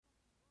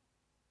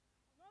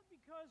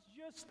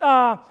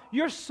because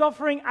you're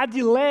suffering a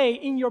delay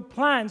in your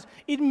plans.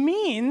 It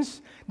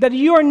means that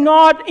you are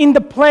not in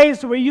the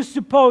place where you're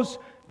supposed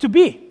to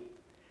be.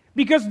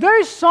 Because there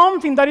is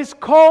something that is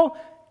called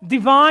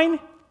divine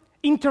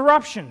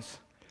interruptions.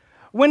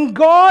 When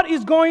God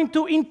is going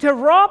to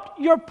interrupt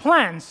your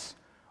plans,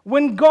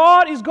 when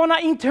God is going to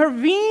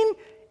intervene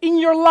in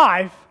your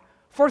life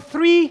for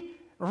three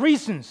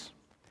reasons.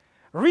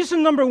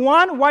 Reason number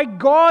one, why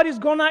God is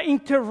going to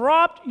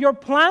interrupt your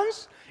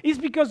plans is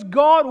because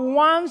God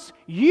wants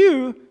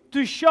you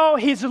to show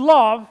His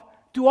love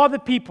to other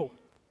people.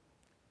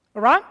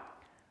 All right?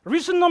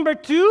 Reason number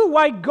two,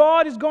 why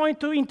God is going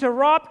to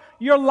interrupt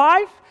your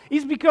life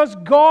is because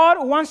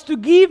God wants to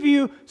give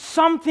you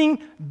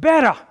something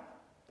better.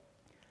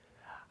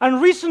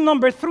 And reason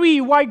number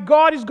three, why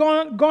God is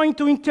going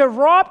to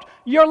interrupt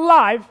your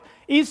life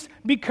is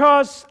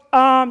because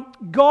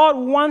God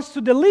wants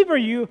to deliver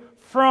you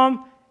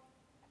from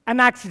an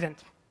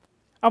accident.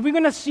 And we're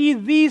going to see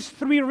these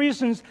three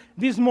reasons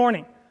this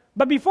morning.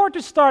 But before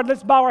to start,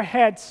 let's bow our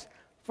heads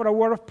for a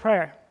word of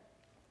prayer.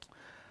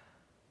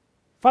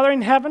 Father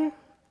in heaven,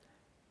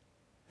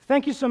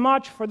 thank you so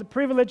much for the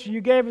privilege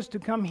you gave us to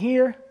come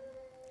here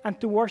and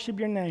to worship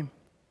your name.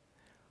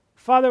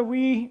 Father,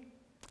 we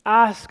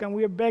ask and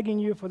we are begging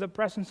you for the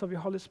presence of your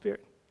Holy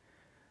Spirit.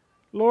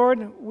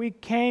 Lord, we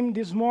came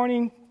this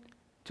morning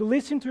to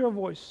listen to your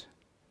voice,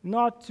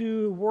 not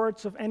to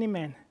words of any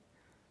man.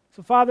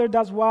 So, Father,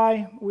 that's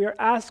why we are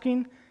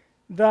asking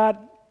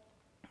that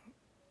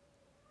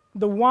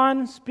the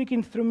one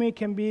speaking through me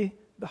can be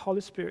the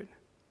Holy Spirit.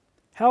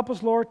 Help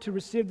us, Lord, to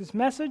receive this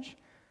message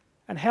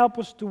and help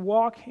us to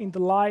walk in the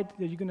light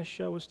that you're going to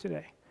show us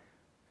today.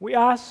 We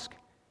ask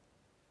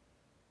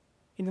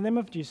in the name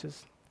of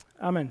Jesus.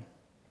 Amen.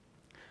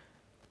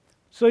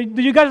 So,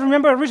 do you guys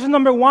remember reason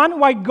number one,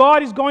 why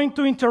God is going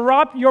to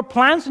interrupt your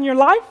plans in your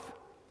life?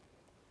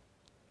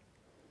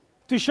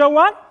 To show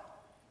what?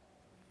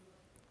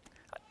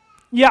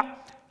 Yeah,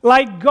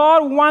 like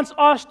God wants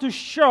us to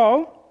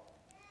show,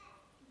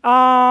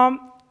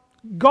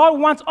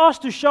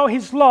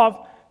 His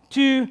love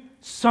to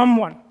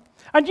someone.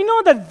 And you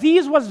know that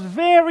this was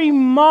very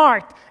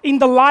marked in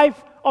the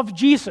life of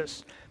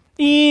Jesus.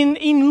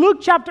 In Luke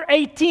chapter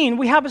 18,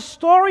 we have a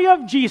story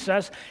of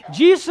Jesus.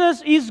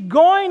 Jesus is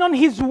going on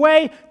his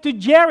way to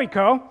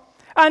Jericho,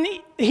 and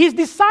his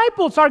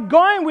disciples are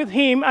going with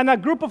him and a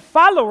group of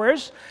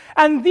followers.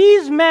 And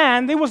this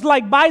man, they was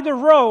like by the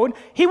road,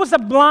 he was a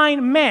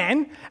blind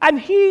man, and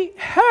he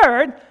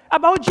heard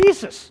about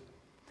Jesus.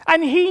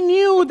 And he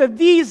knew that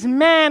this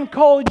man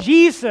called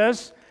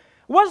Jesus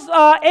was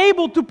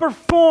able to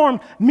perform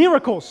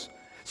miracles.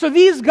 So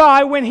this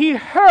guy, when he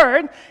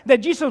heard that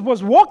Jesus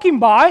was walking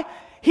by,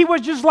 he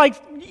was just like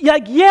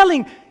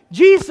yelling,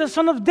 "Jesus,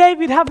 Son of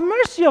David, have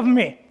mercy of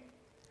me."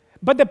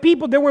 But the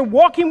people that were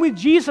walking with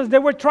Jesus, they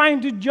were trying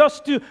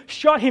to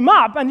shut him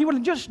up, and he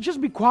would just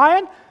be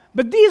quiet.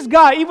 But this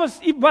guy, he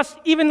was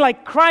even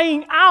like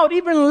crying out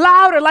even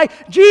louder,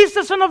 like,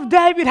 "Jesus, Son of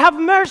David, have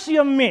mercy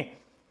on me."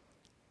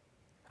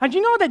 And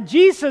you know that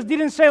Jesus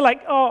didn't say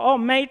like, oh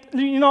mate,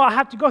 I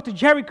have to go to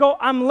Jericho,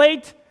 I'm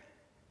late.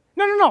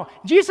 No.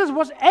 Jesus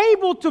was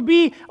able to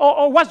be,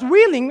 or was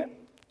willing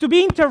to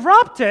be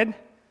interrupted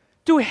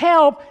to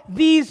help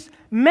these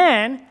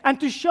men and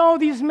to show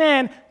these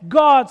men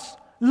God's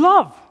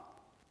love.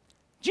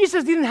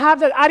 Jesus didn't have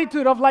that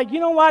attitude of like, you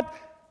know what,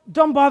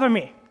 don't bother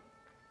me.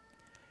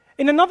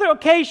 In another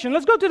occasion,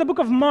 let's go to the book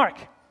of Mark.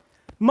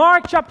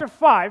 Mark chapter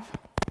 5.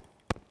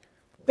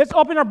 Let's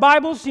open our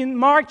Bibles in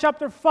Mark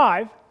chapter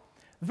 5,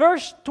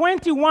 verse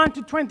 21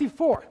 to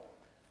 24.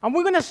 And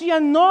we're going to see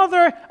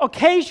another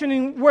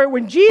occasion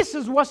when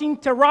Jesus was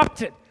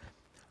interrupted.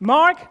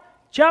 Mark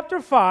chapter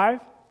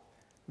 5,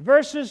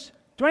 verses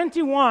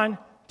 21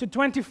 to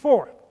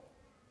 24.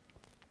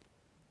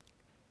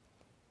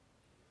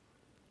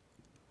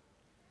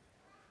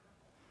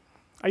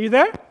 Are you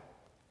there?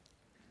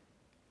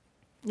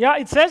 Yeah,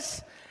 it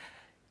says,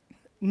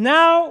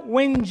 "Now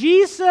when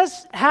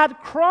Jesus had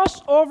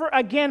crossed over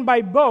again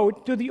by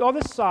boat to the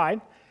other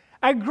side,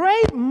 a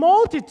great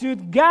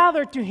multitude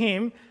gathered to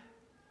him,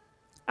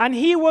 and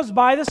he was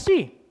by the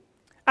sea.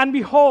 And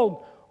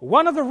behold,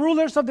 one of the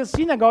rulers of the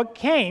synagogue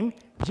came,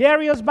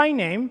 Jairus by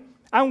name,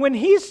 and when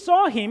he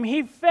saw him,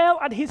 he fell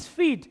at his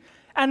feet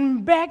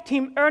and begged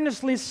him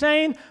earnestly,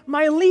 saying,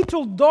 'My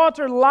little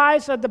daughter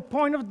lies at the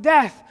point of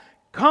death.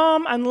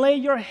 Come and lay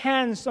your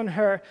hands on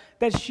her,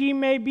 that she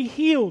may be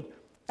healed,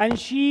 and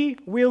she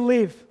will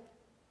live.'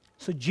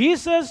 So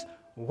Jesus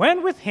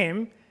went with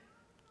him,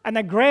 and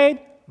a great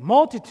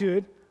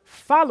multitude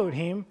followed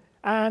him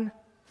and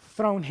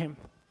thronged him."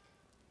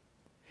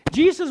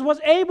 Jesus was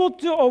able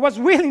to, or was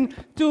willing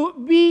to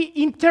be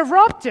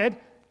interrupted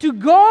to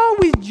go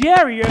with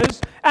Jairus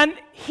and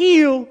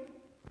heal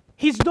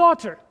his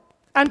daughter,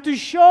 and to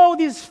show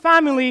this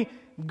family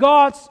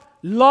God's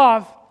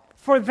love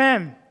for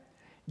them.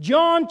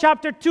 John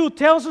chapter 2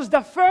 tells us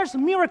the first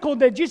miracle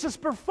that Jesus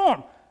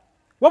performed.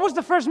 What was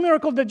the first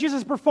miracle that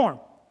Jesus performed?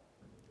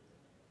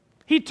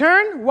 He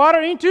turned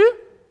water into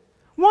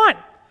wine.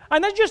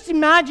 And I just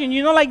imagine,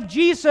 like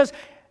Jesus,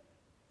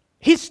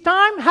 his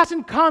time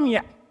hasn't come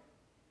yet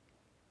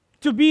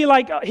to be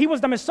like, he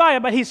was the Messiah,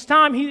 but his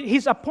time,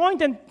 his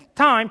appointed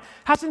time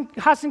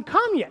hasn't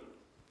come yet.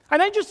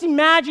 And I just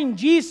imagine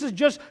Jesus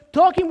just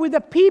talking with the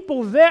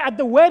people there at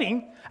the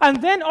wedding, and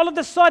then all of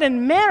a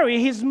sudden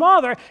Mary, his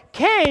mother,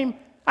 came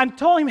and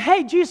told him,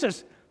 hey,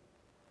 Jesus,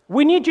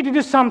 we need you to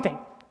do something.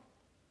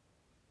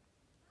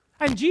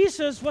 And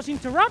Jesus was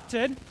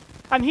interrupted,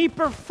 and he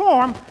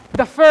performed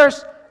the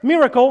first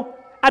miracle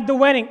at the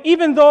wedding,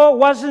 even though it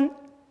wasn't,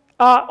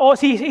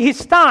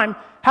 his time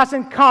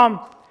hasn't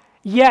come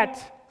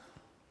yet.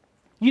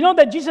 You know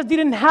that Jesus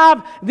didn't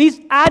have this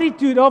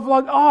attitude of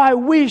like, oh, I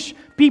wish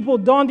people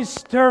don't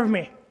disturb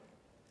me.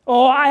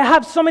 Oh, I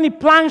have so many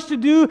plans to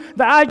do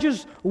that I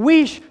just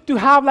wish to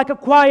have like a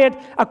quiet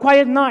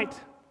night.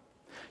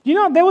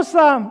 There was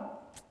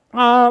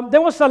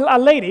a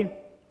lady.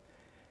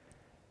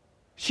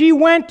 She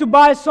went to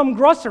buy some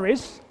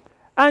groceries,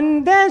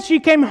 and then she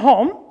came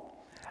home,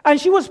 and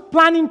she was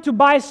planning to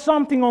buy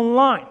something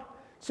online.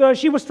 So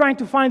she was trying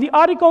to find the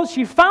article.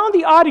 She found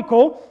the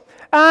article,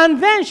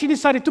 and then she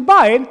decided to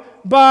buy it,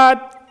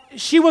 but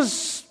she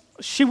was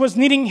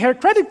needing her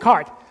credit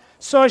card.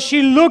 So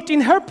she looked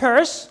in her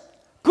purse,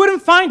 couldn't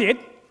find it.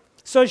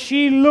 So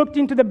she looked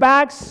into the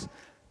bags,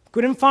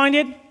 couldn't find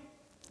it.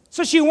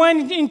 So she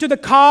went into the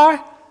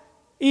car.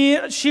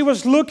 She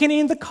was looking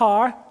in the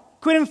car,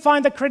 couldn't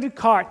find the credit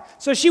card.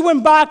 So she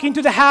went back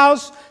into the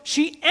house.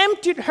 She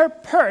emptied her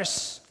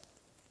purse,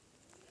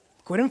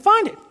 couldn't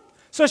find it.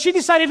 So she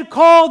decided to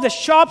call the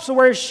shops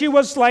where she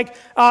was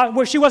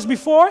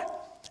before.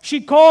 She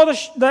called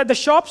the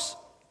shops,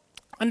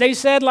 and they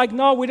said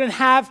no, we don't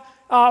have,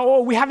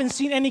 or we haven't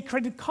seen any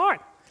credit card.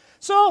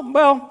 So,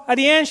 at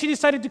the end, she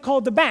decided to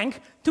call the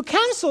bank to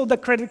cancel the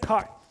credit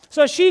card.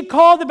 So she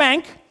called the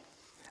bank,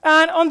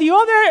 and on the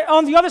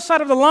other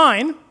side of the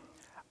line,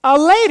 a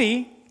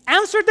lady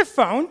answered the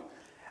phone,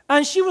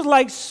 and she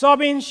was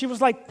sobbing. She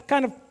was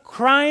kind of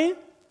crying.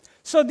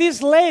 So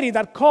this lady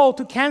that called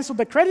to cancel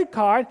the credit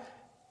card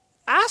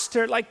asked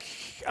her,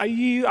 are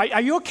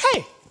you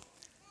okay?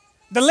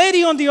 The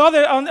lady on the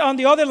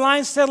other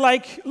line said,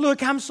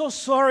 look, I'm so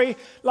sorry.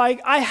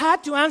 I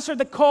had to answer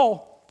the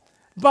call,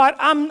 but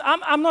I'm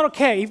not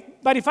okay.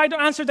 But if I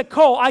don't answer the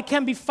call, I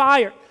can be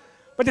fired.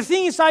 But the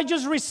thing is, I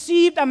just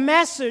received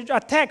a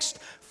text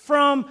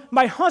from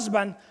my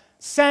husband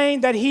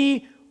saying that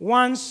he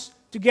wants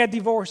to get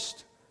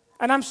divorced.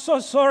 And I'm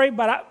so sorry,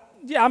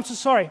 I'm so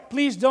sorry.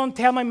 Please don't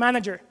tell my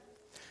manager.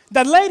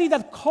 The lady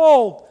that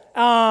called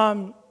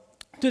to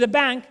the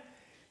bank,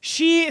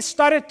 she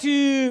started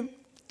to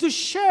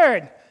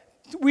share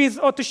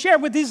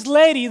with this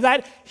lady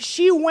that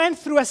she went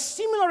through a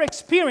similar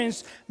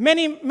experience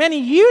many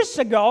years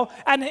ago,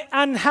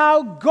 and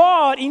how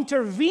God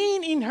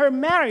intervened in her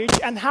marriage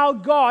and how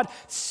God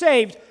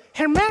saved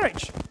her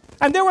marriage.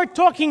 And they were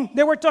talking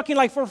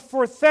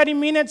for 30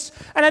 minutes,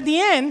 and at the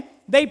end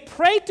they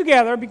prayed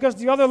together, because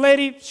the other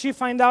lady, she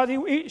found out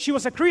she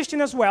was a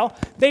Christian as well.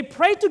 They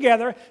prayed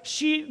together.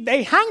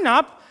 They hung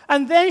up,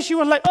 and then she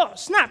was like, oh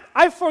snap,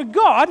 I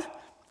forgot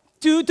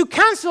to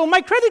cancel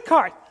my credit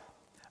card.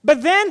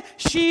 But then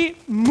she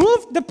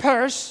moved the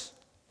purse,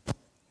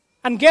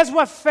 and guess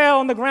what fell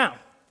on the ground?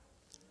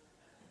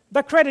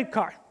 The credit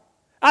card.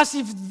 As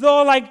if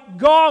though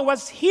God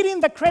was hitting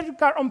the credit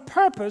card on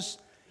purpose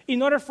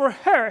in order for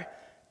her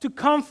to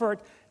comfort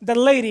the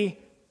lady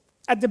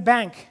at the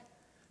bank.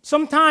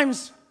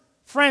 Sometimes,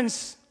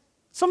 friends,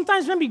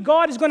 maybe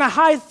God is going to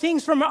hide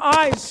things from our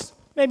eyes.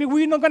 Maybe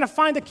we're not going to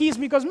find the keys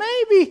because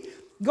maybe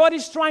God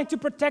is trying to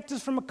protect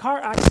us from a car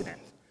accident.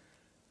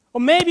 Or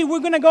maybe we're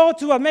going to go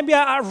to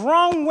a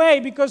wrong way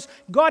because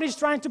God is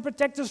trying to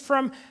protect us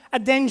from a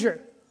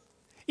danger.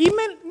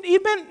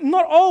 Even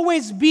not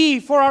always be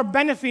for our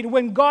benefit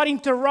when God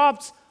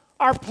interrupts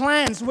our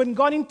plans, when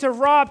God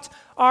interrupts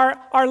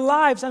our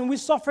lives and we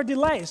suffer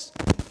delays.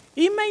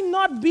 It may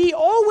not be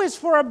always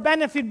for our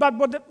benefit,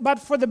 but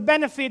for the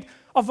benefit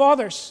of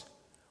others.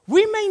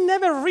 We may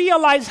never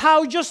realize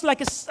how just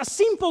a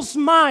simple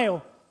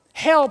smile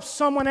helps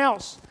someone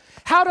else.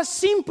 How a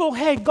simple,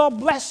 hey, God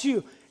bless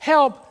you,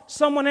 help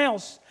someone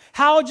else.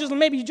 How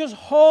maybe just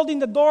holding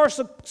the door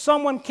so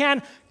someone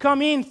can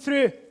come in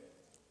through.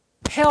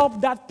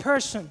 Help that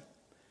person.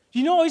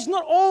 It's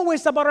not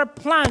always about our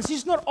plans.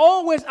 It's not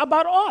always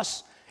about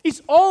us.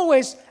 It's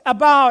always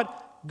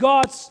about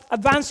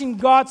advancing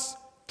God's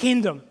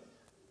kingdom.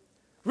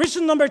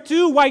 Reason number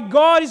 2, why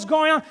God is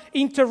going to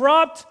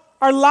interrupt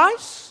our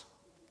lives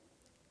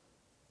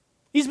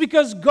is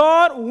because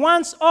God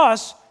wants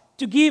us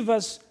to give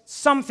us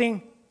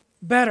something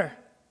better.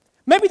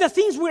 Maybe the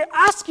things we're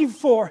asking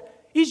for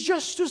is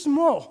just too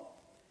small.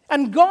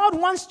 And God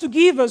wants to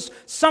give us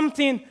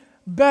something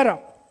better.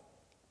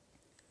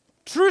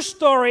 True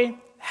story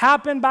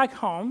happened back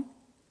home.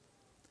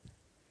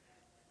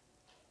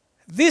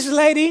 This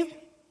lady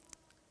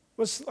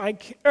was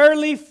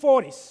early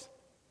 40s.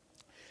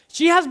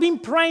 She has been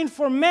praying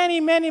for many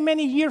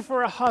years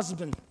for a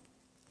husband.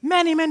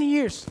 Many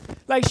years.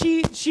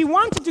 She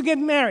wanted to get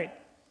married.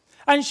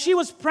 and she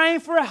was praying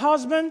for a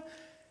husband.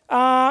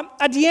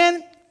 At the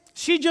end,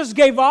 she just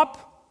gave up,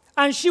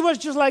 and she was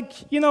just like,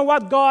 you know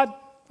what, God,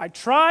 I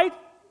tried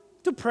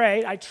to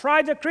pray. I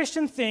tried the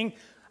Christian thing.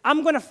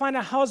 I'm going to find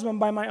a husband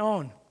by my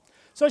own.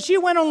 So she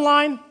went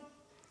online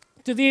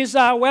to these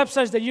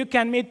websites that you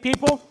can meet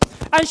people,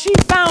 and she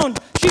found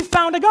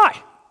a guy.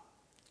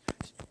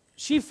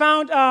 She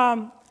found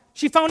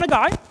a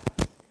guy,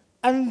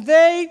 and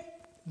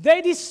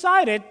they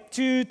decided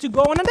to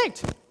go on a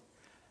date.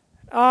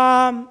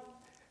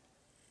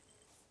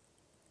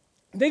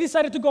 They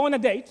decided to go on a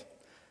date.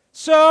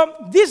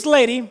 So this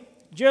lady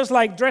just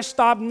like dressed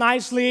up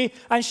nicely,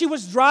 and she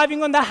was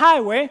driving on the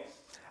highway.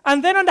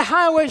 And then on the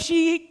highway,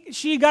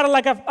 she got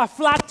like a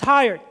flat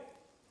tire.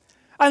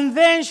 And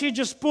then she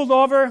just pulled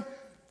over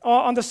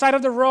on the side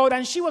of the road,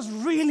 and she was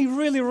really,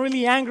 really,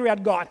 really angry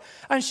at God.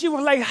 And she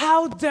was like,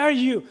 how dare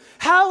you?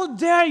 How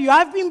dare you?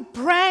 I've been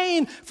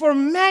praying for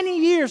many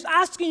years,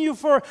 asking you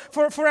for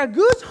a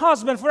good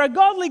husband, for a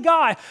godly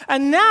guy.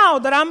 And now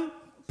that I'm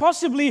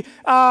possibly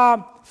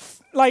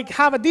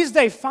have this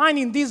day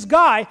finding this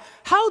guy,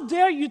 how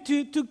dare you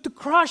to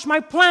crush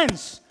my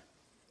plans?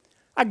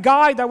 A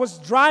guy that was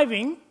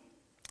driving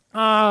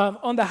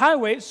on the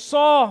highway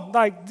saw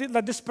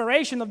the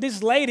desperation of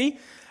this lady,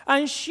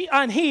 and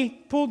he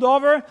pulled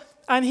over,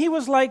 and he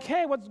was like,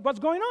 hey, what's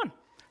going on?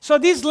 So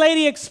this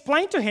lady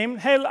explained to him,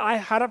 hey, I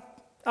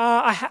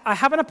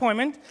have an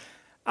appointment,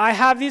 I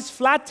have this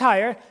flat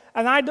tire,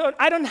 and I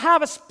don't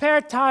have a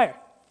spare tire.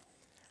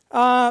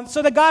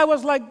 So the guy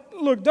was like,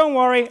 look, don't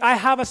worry, I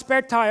have a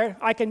spare tire,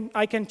 I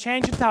can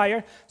change the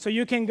tire so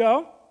you can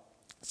go.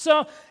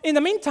 So in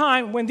the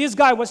meantime, when this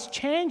guy was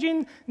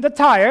changing the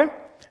tire,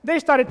 they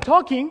started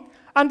talking,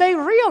 and they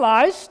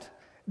realized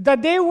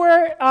that they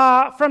were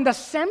from the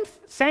same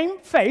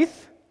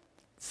faith,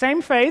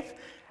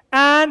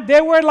 and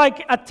they were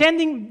like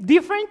attending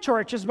different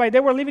churches, but they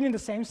were living in the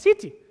same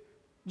city.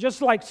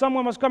 Just like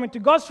someone was coming to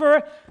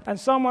Gosford, and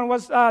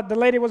the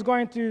lady was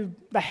going to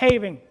the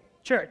Haven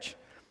Church.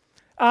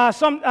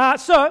 So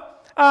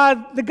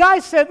the guy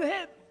said,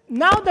 hey,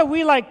 now that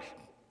we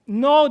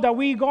know that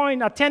we are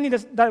attending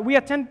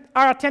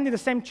the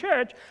same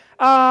church,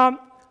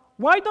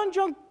 why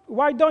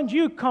don't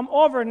you come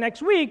over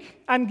next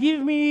week and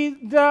give me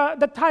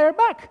the tire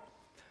back?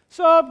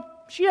 So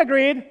she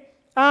agreed,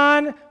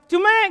 and to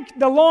make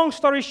the long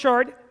story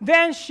short,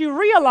 then she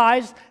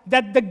realized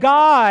that the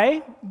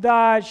guy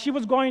that she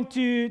was going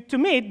to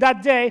meet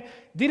that day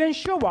didn't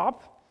show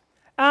up,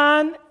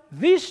 and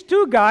these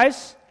two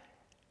guys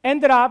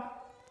ended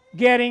up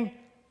getting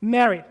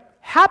married.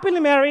 Happily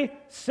married,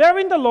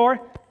 serving the Lord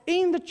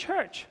in the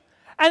church.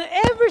 And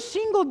every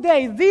single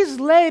day, this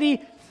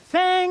lady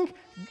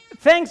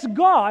thanks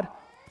God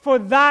for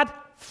that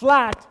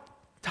flat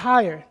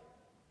tire.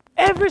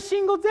 Every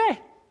single day.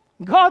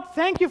 God,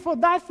 thank you for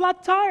that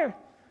flat tire.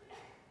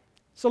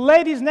 So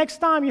ladies, next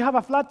time you have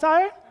a flat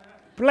tire,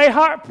 pray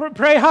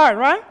hard,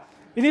 right?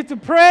 You need to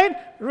pray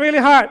really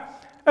hard.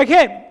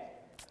 Okay.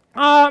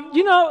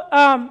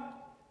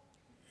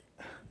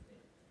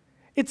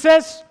 It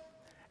says,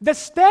 the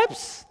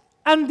steps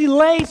and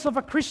delays of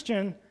a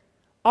Christian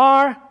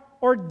are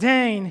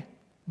ordained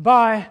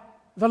by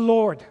the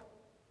Lord.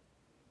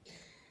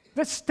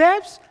 The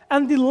steps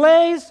and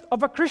delays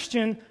of a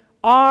Christian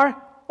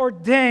are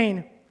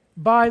ordained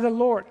by the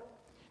Lord.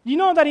 You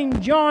know that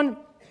in John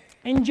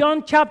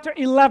chapter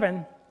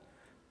 11,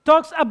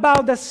 talks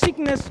about the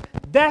sickness,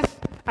 death,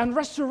 and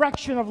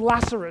resurrection of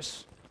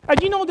Lazarus.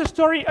 And you know the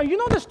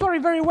story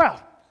very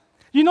well.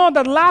 You know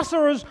that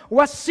Lazarus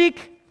was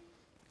sick,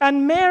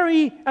 and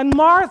Mary and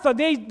Martha,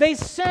 they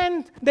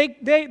sent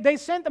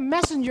a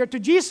messenger to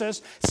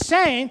Jesus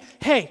saying,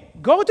 hey,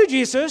 go to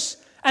Jesus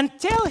and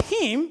tell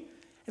him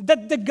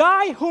that the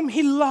guy whom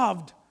he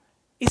loved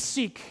is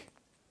sick.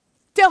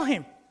 Tell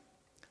him.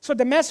 So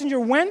the messenger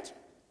went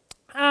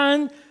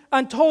and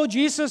told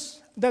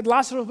Jesus that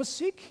Lazarus was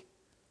sick.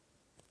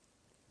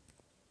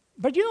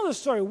 But you know the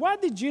story.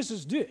 What did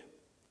Jesus do?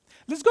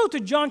 Let's go to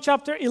John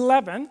chapter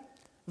 11,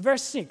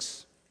 verse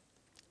 6.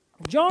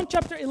 John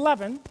chapter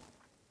 11,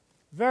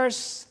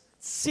 verse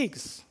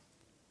 6.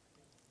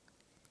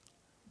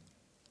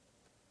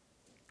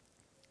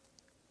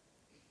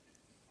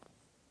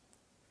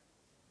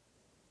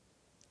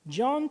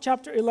 John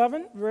chapter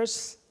 11,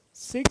 verse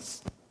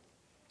 6.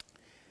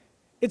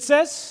 It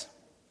says,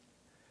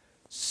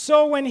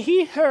 so when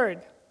he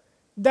heard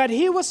that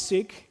he was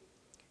sick,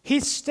 he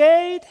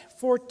stayed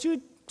for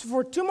two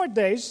more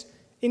days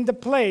in the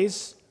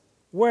place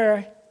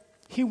where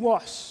he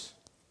was.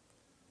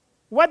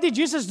 What did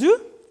Jesus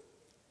do?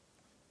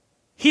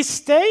 He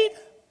stayed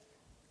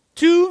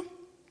 2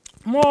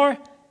 more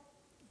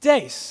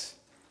days.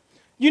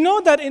 You know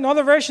that in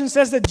other versions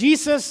says that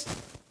Jesus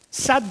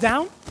sat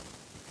down?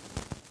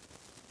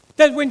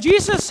 That when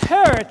Jesus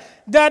heard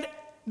that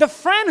the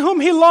friend whom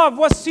he loved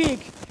was sick,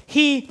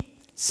 he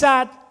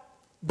sat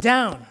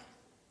down.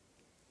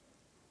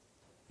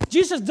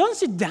 Jesus, don't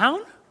sit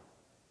down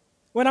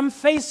when I'm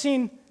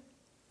facing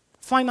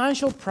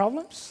financial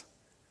problems.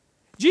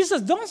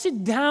 Jesus, don't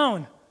sit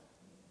down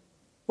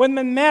when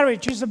my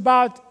marriage is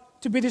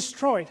about to be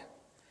destroyed.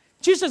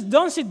 Jesus,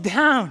 don't sit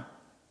down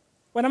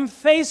when I'm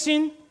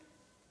facing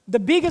the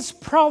biggest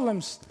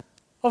problems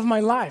of my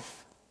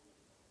life.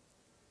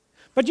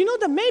 But you know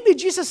that maybe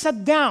Jesus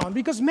sat down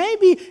because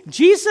maybe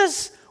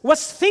Jesus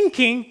was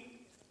thinking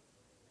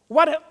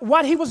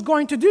what he was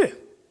going to do.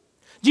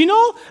 Do you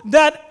know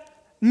that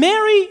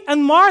Mary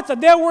and Martha,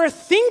 they were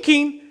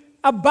thinking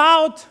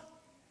about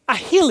a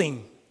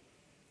healing,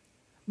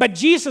 but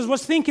Jesus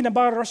was thinking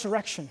about a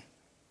resurrection.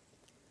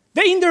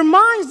 In their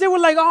minds, they were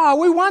like,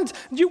 we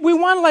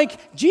want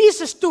like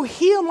Jesus to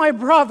heal my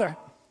brother.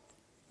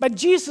 But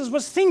Jesus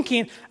was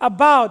thinking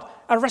about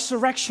a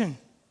resurrection.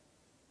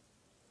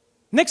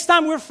 Next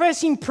time we're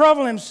facing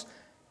problems,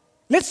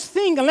 let's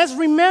think and let's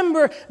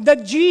remember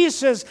that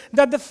Jesus,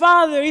 that the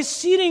Father is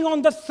sitting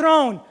on the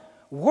throne,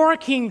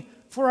 working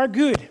for our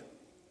good.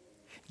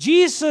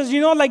 Jesus,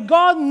 like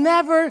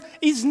God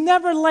is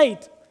never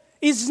late,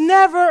 is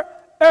never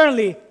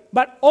early,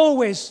 but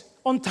always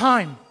on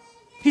time.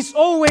 He's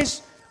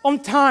always on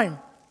time.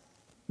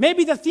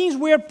 Maybe the things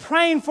we are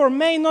praying for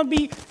may not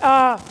be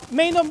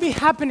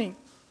happening.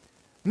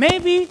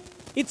 Maybe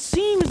it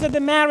seems that the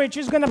marriage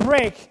is going to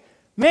break.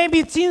 Maybe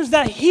it seems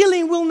that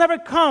healing will never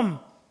come.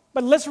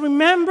 But let's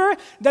remember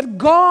that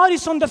God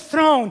is on the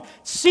throne,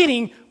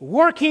 sitting,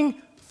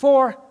 working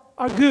for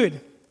our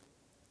good.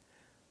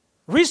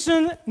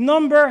 Reason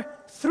number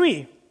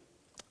 3,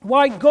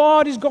 why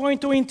God is going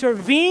to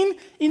intervene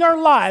in our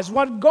lives,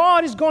 what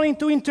God is going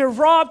to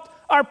interrupt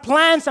our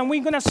plans and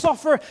we're going to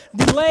suffer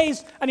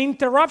delays and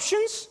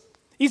interruptions,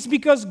 is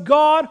because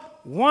God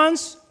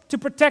wants to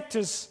protect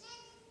us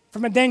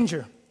from a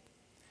danger.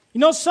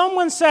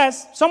 Someone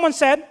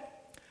said,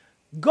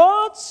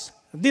 God's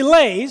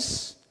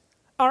delays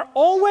are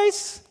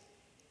always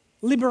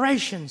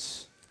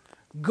liberations.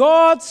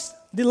 God's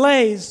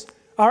delays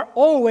are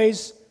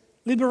always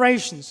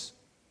liberations.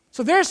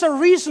 So there's a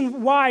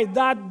reason why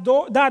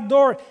that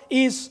door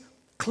is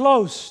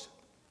closed.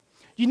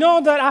 You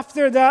know that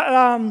after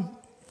the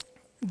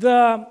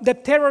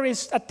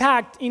terrorist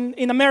attack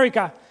in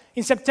America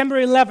in September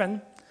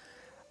 11,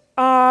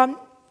 a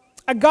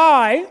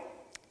guy,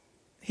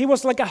 he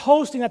was like a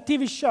host in a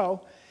TV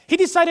show, he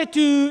decided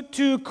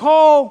to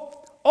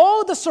call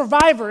all the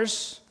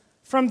survivors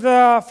from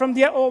the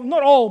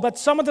not all, but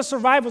some of the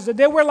survivors, that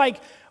they were like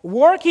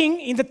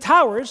working in the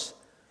towers,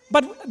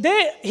 but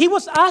he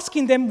was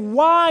asking them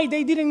why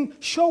they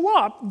didn't show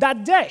up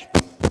that day.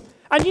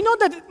 And you know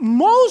that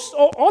most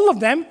or all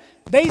of them,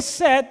 they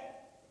said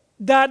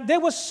that there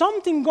was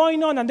something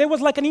going on and there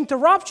was like an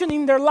interruption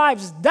in their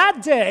lives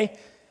that day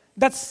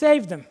that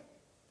saved them.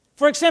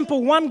 For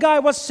example, one guy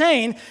was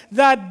saying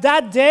that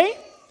day,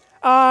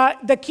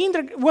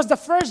 was the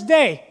first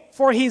day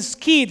for his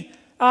kid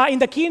in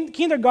the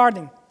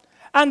kindergarten.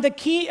 And the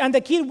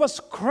kid was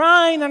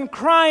crying and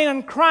crying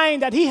and crying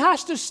that he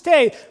has to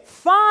stay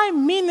 5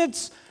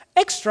 minutes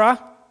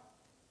extra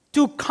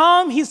to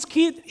calm his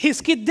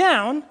kid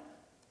down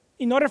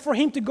in order for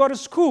him to go to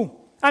school.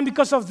 And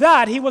because of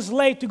that, he was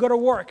late to go to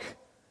work.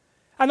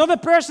 Another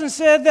person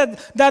said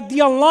that the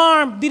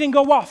alarm didn't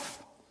go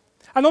off.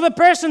 Another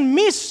person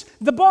missed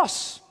the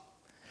bus.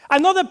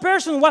 Another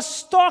person was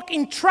stuck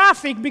in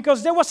traffic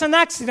because there was an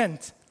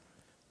accident.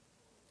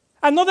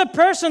 Another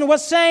person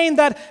was saying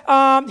that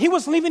he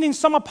was living in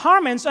some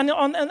apartments, and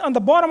on the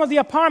bottom of the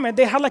apartment,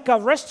 they had like a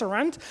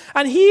restaurant,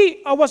 and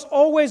he was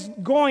always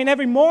going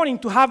every morning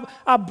to have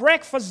a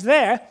breakfast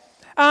there.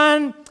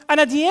 And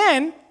at the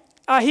end,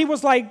 he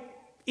was like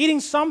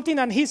eating something,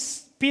 and he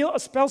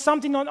spilled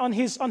something on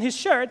his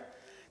shirt,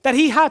 that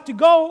he had to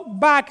go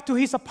back to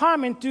his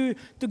apartment to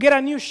get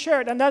a new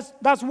shirt, and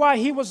that's why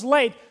he was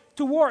late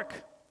to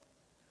work.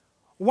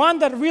 One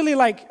that really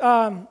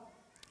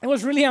it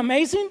was really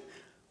amazing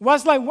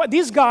was like what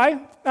this guy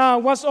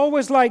was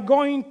always like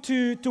going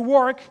to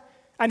work,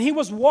 and he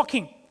was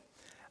walking.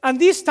 And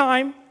this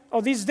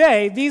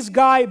day, this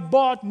guy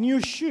bought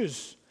new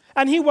shoes,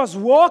 and he was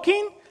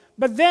walking,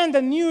 but then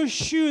the new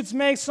shoes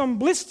made some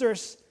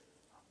blisters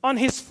on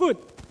his foot,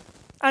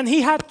 and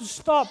he had to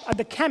stop at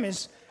the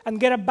chemist and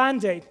get a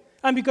Band-Aid.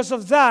 And because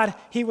of that,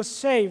 he was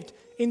saved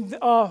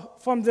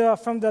from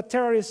the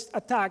terrorist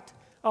attack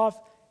of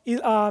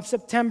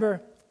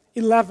September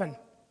 11.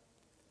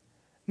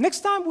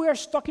 Next time we are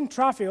stuck in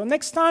traffic, or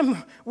next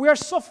time we are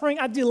suffering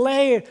a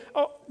delay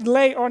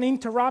or an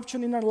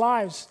interruption in our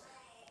lives,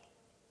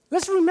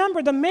 let's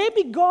remember that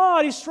maybe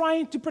God is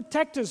trying to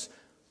protect us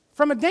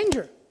from a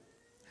danger.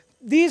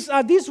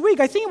 This week,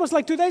 I think it was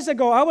like 2 days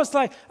ago, I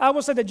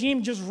was at the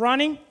gym just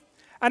running,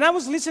 and I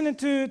was listening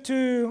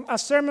to a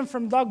sermon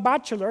from Doug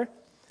Batchelor,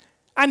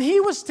 and he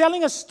was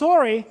telling a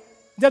story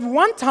that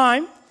one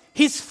time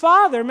his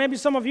father, maybe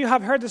some of you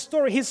have heard the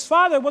story, his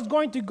father was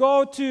going to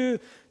go to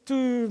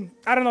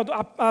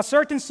a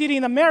certain city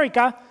in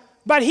America,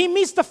 but he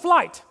missed the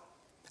flight.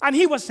 And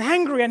he was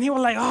angry, and he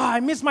was like, I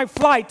missed my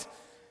flight.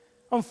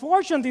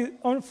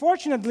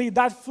 Unfortunately,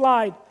 that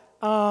flight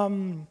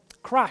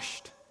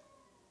crashed.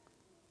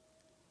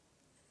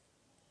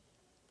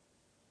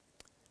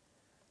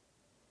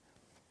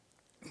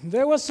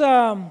 There was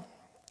a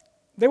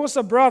there was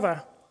a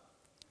brother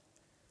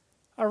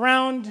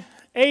around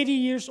 80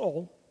 years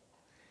old.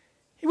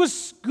 He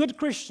was good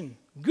Christian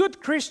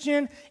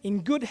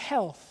in good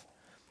health.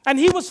 And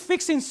he was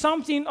fixing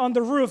something on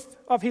the roof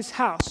of his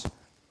house.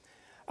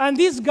 And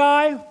this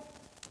guy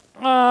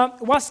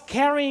was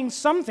carrying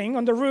something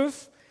on the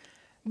roof,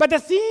 but the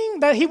thing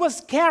that he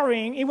was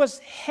carrying, it was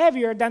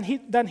heavier than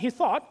he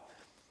thought.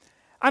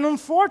 And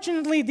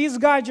unfortunately, this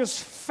guy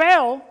just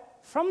fell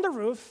from the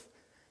roof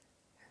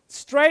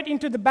straight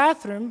into the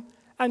bathroom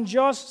and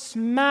just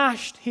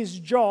smashed his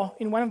jaw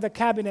in one of the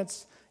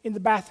cabinets in the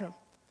bathroom.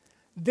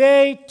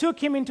 They took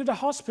him into the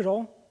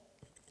hospital,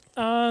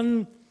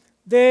 and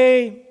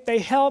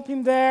they helped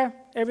him there.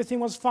 Everything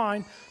was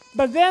fine.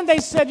 But then they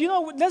said,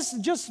 let's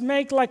just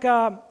make like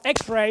an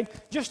X-ray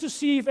just to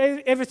see if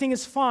everything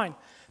is fine.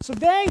 So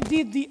they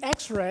did the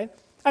X-ray,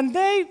 and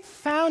they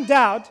found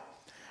out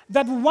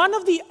that one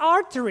of the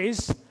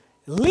arteries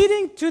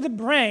leading to the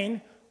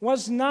brain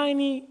was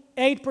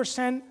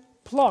 98%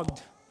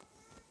 plugged.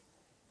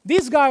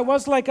 This guy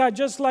was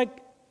just like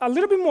a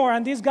little bit more,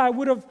 and this guy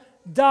would have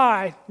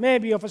died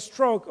maybe of a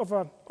stroke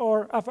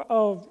or of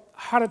a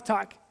heart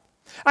attack.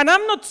 And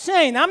I'm not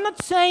saying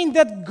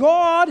that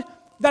God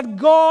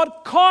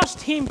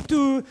caused him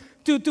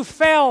to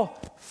fall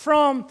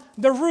from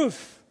the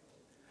roof.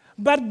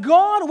 But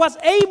God was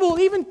able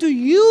even to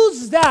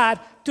use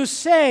that to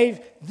save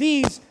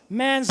this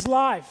man's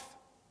life.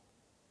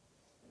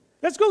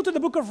 Let's go to the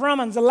book of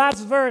Romans, the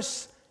last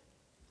verse.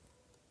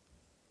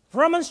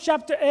 Romans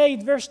chapter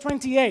 8, verse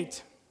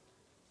 28.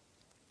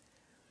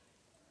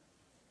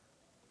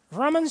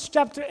 Romans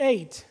chapter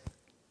 8,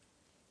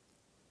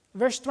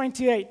 verse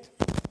 28.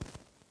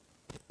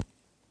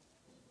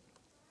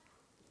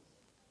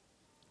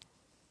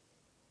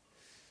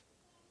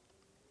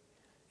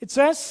 It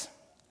says,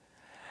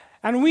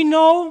 "And we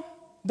know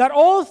that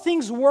all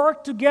things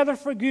work together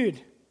for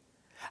good."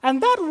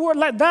 And that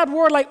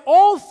word, like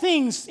all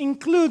things,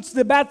 includes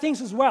the bad things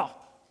as well.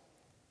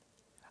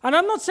 And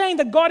I'm not saying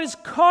that God is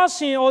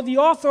causing or the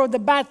author of the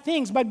bad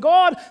things, but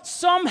God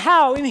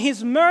somehow, in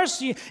His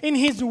mercy, in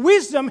His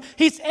wisdom,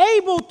 He's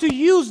able to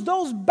use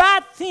those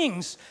bad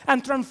things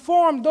and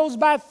transform those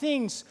bad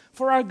things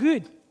for our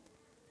good.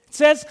 It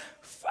says,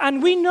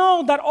 "And we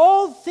know that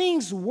all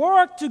things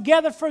work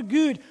together for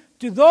good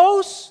to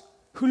those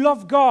who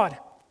love God,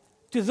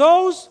 to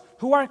those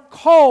who are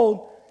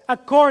called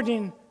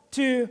according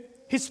to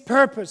His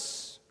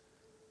purpose."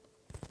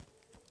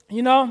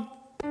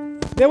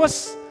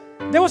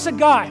 There was a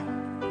guy,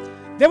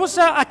 there was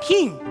a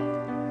king,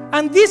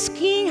 and this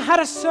king had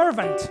a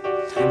servant,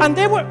 and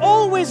they were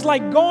always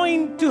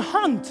going to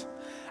hunt.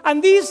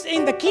 And this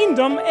in the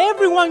kingdom,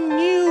 everyone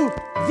knew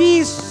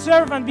this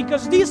servant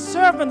because this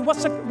servant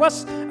was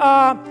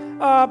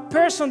a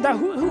person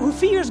who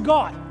fears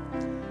God.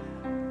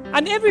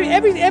 And every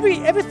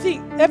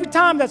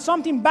time that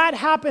something bad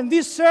happened,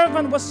 this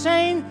servant was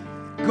saying,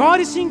 God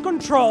is in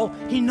control.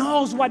 He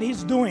knows what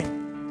He's doing.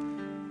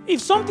 If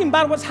something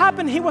bad was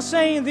happening, he was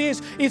saying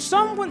this. If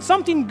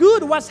something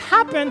good was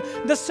happening,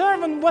 the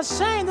servant was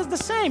saying the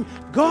same.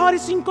 God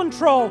is in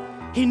control.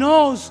 He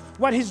knows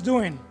what He's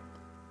doing.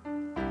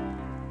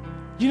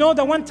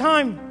 That one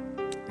time,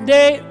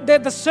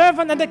 the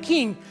servant and the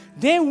king,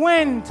 they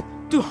went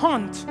to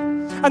hunt.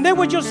 And they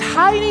were just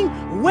hiding,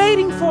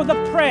 waiting for the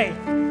prey.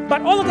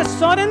 But all of a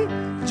sudden,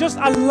 just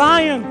a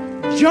lion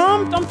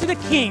jumped onto the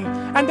king.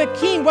 And the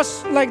king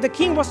was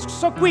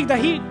so quick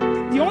that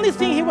the only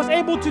thing he was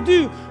able to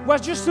do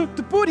was just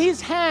to put his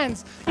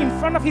hands in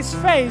front of his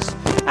face,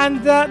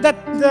 and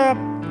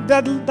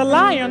the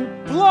lion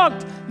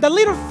plucked the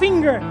little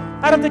finger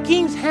out of the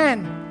king's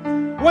hand.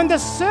 When the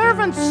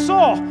servant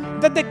saw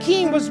that the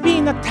king was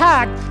being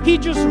attacked, he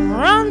just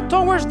ran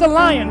towards the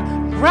lion,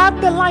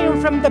 grabbed the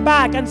lion from the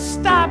back, and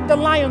stabbed the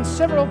lion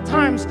several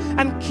times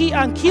and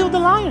killed the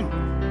lion.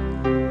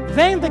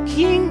 Then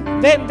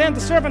the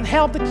servant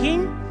helped the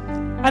king,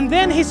 and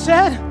then he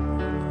said,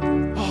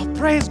 "Oh,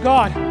 praise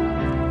God.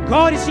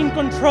 God is in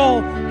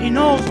control. He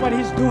knows what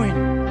He's doing."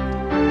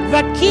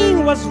 The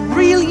king was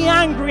really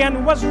angry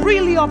and was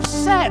really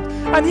upset.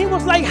 And he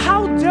was like,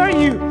 "How dare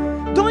you?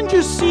 Don't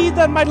you see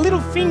that my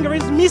little finger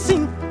is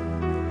missing?"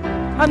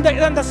 And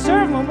the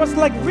servant was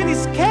really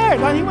scared.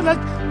 And he was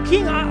like,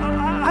 "King,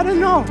 I don't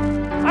know.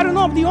 I don't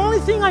know. The only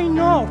thing I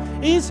know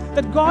is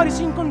that God is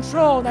in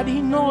control, that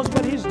He knows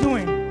what He's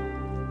doing."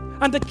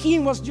 And the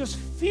king was just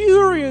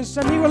furious,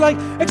 and he was like,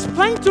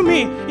 "Explain to me,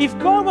 if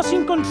God was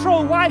in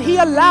control, why He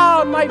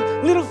allowed my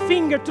little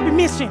finger to be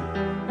missing?"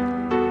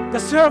 The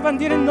servant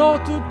didn't know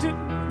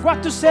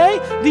what to say.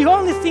 The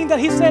only thing that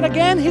he said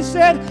again, he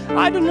said,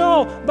 "I don't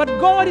know, but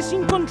God is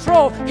in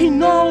control. He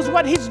knows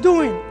what He's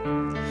doing."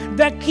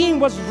 The king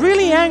was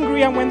really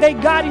angry, and when they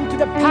got into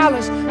the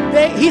palace,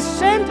 he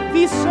sent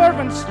this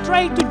servant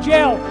straight to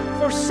jail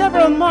for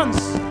several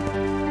months.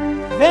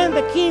 Then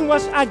the king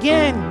was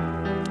again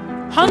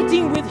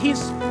hunting with his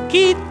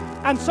kid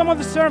and some of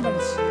the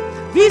servants.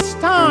 This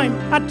time,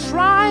 a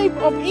tribe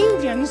of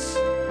Indians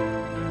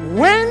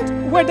went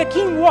where the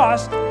king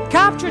was,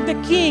 captured the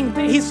king,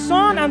 his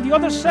son, and the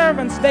other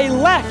servants. They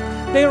left.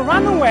 they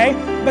ran away,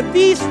 but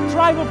these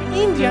tribe of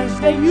Indians,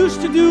 they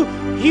used to do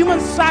human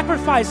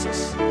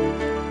sacrifices.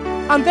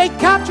 And they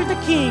captured the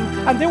king,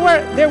 and they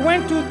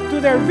went to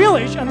their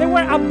village, and they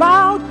were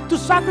about to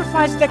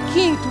sacrifice the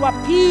king to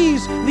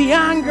appease the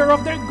anger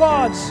of their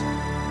gods.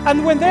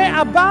 And when they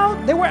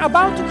were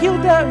about to kill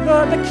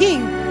the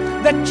king,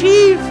 the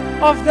chief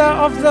of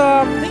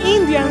the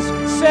Indians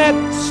said,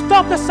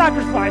 "Stop the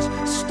sacrifice!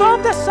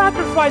 Stop the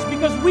sacrifice,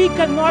 because we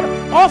cannot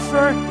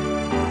offer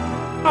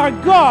our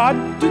God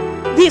to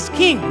this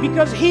king,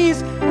 because he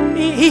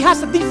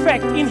has a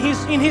defect in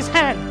his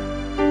hand.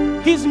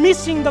 He's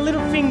missing the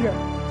little finger."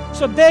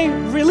 So they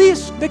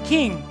released the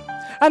king.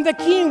 And the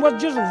king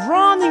was just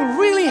running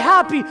really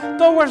happy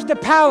towards the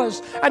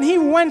palace. And he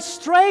went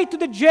straight to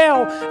the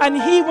jail, and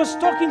he was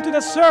talking to the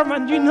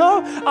servant.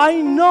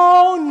 I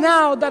know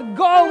now that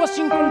God was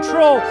in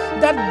control,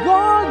 that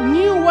God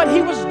knew what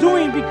he was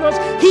doing, because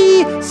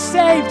he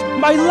saved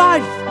my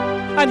life.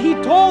 And he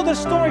told the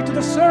story to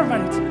the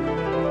servant.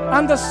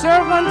 And the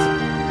servant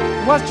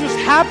was just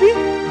happy.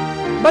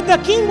 But the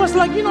king was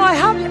like,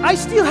 I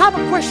still have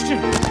a question.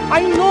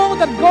 I know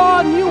that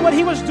God knew what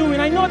he was doing.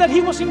 I know that he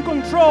was in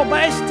control, but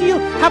I still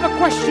have a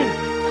question.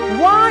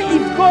 Why,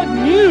 if God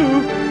knew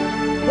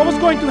what was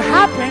going to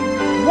happen,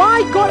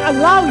 why God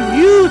allowed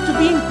you to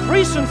be in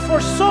prison for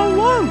so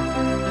long?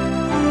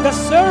 The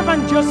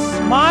servant just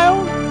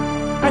smiled,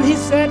 and he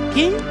said,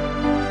 "King,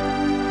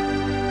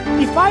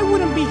 if I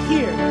wouldn't be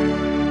here,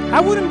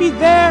 I wouldn't be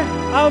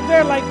out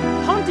there like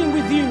hunting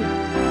with you.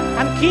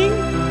 And king,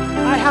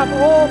 I have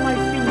all my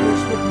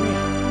fingers with me."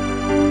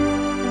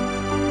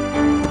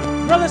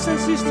 Brothers and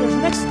sisters,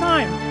 next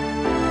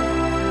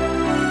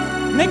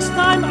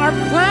time our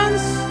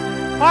plans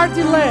are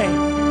delayed,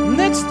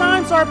 next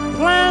time our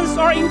plans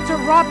are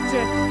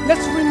interrupted,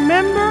 let's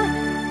remember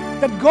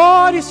that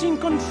God is in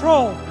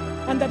control,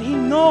 and that he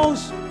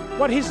knows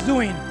what he's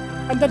doing,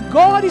 and that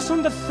God is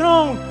on the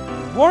throne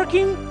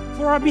working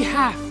for our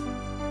behalf.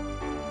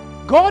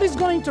 God is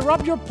going to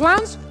interrupt your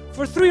plans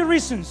for 3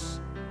 reasons.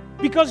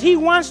 Because he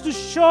wants to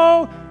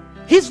show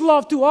his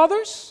love to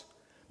others,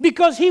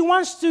 because he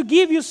wants to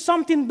give you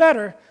something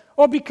better,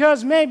 or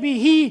because maybe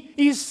he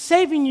is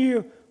saving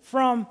you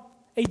from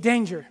a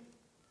danger.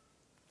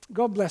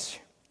 God bless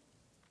you.